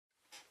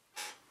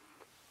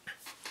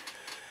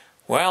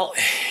Well,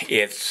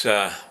 it's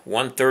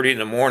 1:30 in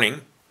the morning,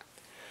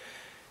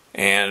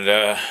 and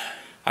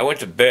I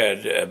went to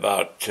bed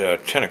about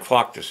 10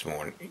 o'clock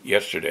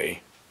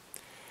yesterday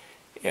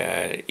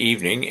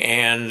evening,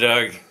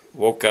 and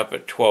woke up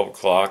at 12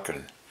 o'clock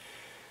and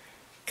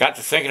got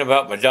to thinking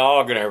about my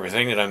dog and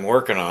everything that I'm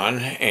working on,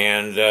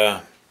 and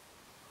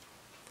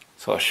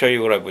so I'll show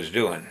you what I was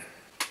doing.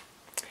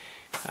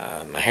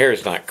 My hair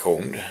is not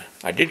combed.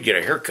 I did get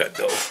a haircut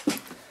though.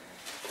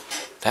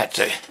 That's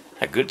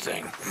a good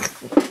thing.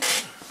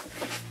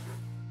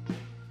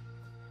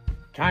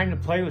 Time to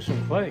play with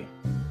some clay.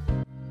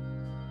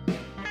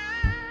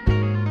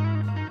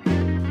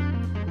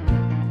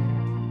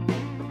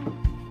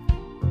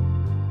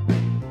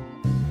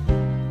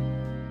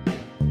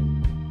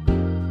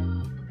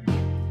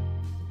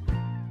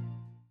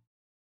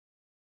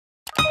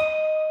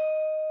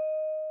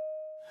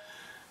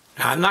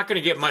 Now, I'm not going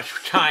to get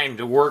much time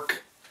to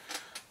work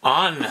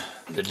on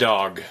the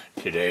dog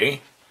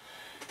today,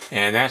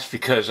 and that's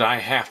because I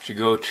have to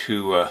go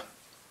to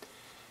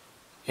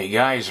a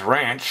guy's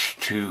ranch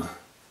to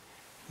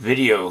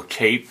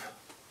videotape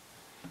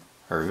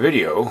or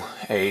video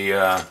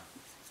a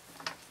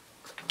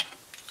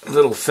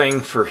little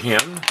thing for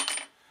him,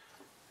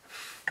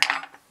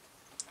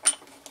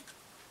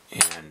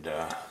 and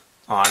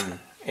on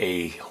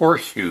a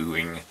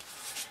horseshoeing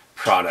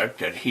product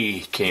that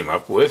he came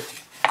up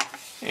with,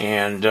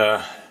 and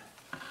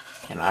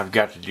I've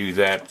got to do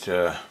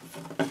that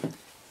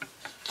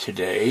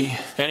today.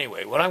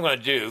 Anyway, what I'm going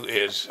to do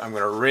is I'm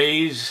going to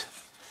raise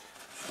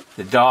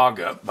the dog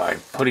up by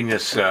putting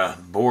this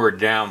board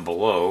down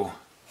below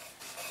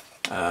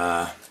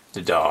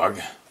the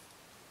dog,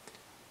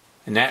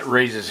 and that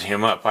raises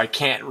him up. I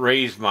can't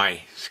raise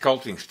my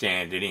sculpting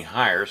stand any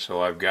higher,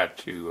 so I've got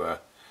to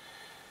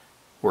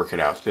work it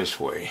out this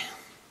way.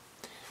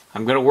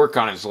 I'm going to work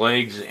on his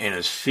legs and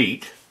his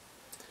feet,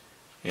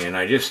 and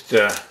I just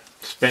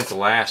spent the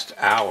last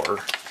hour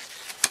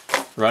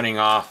running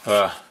off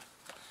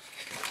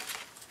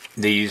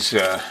these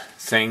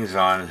things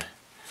on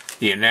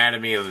the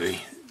anatomy of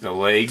the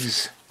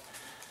legs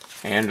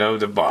and of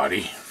the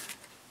body.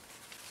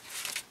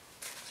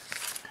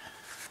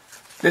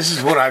 This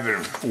is what I've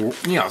been,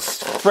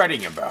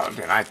 fretting about,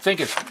 and I think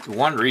it's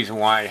one reason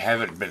why I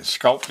haven't been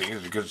sculpting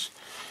is because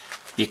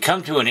you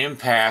come to an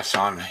impasse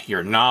on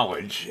your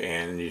knowledge,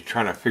 and you're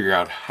trying to figure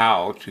out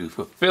how to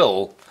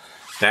fulfill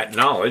that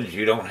knowledge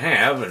you don't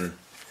have, and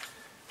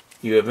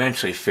you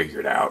eventually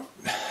figure it out.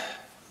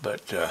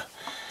 But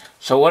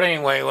so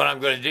anyway, what I'm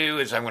going to do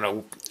is I'm going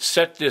to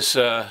set this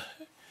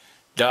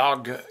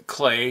dog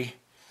clay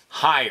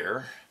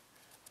higher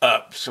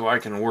up so I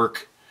can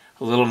work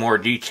a little more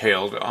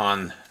detailed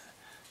on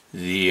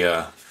the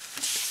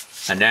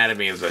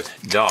anatomy of the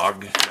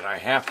dog that I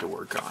have to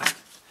work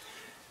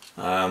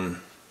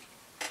on.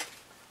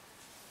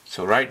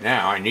 So right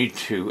now I need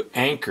to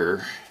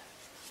anchor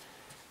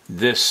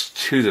this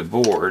to the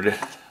board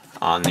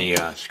on the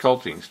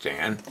sculpting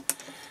stand,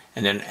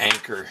 and then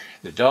anchor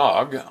the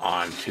dog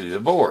onto the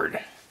board.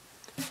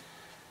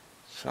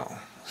 So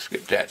let's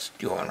get that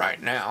going right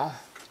now.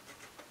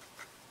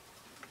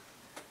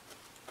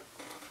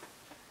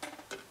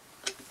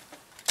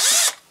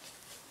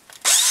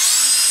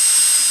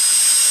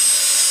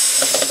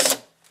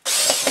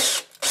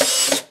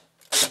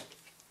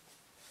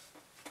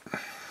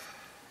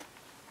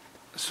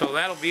 So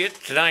that'll be it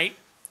tonight.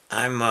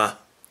 I'm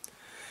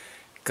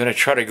gonna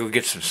try to go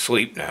get some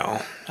sleep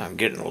now. I'm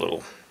getting a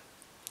little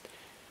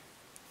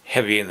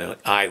heavy in the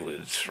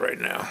eyelids right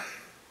now.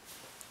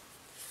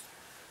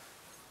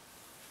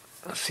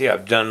 Let's see,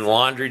 I've done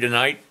laundry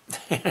tonight.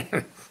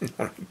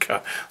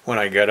 When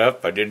I got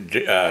up, I did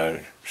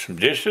some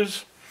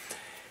dishes,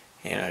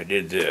 and I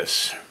did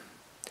this.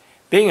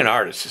 Being an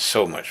artist is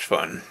so much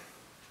fun,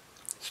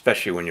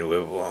 especially when you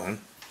live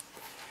alone.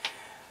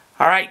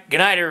 All right, good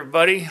night,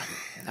 everybody.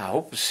 I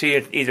hope to see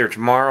you either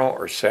tomorrow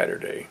or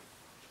Saturday.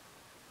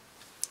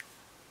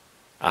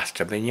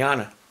 Hasta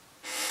mañana.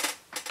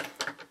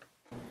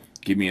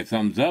 Give me a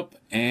thumbs up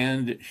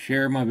and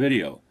share my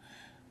video.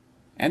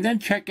 And then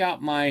check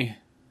out my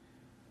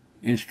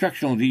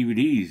instructional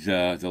DVDs,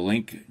 the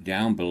link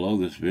down below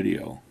this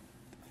video.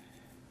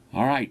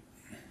 Alright,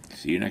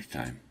 see you next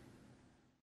time.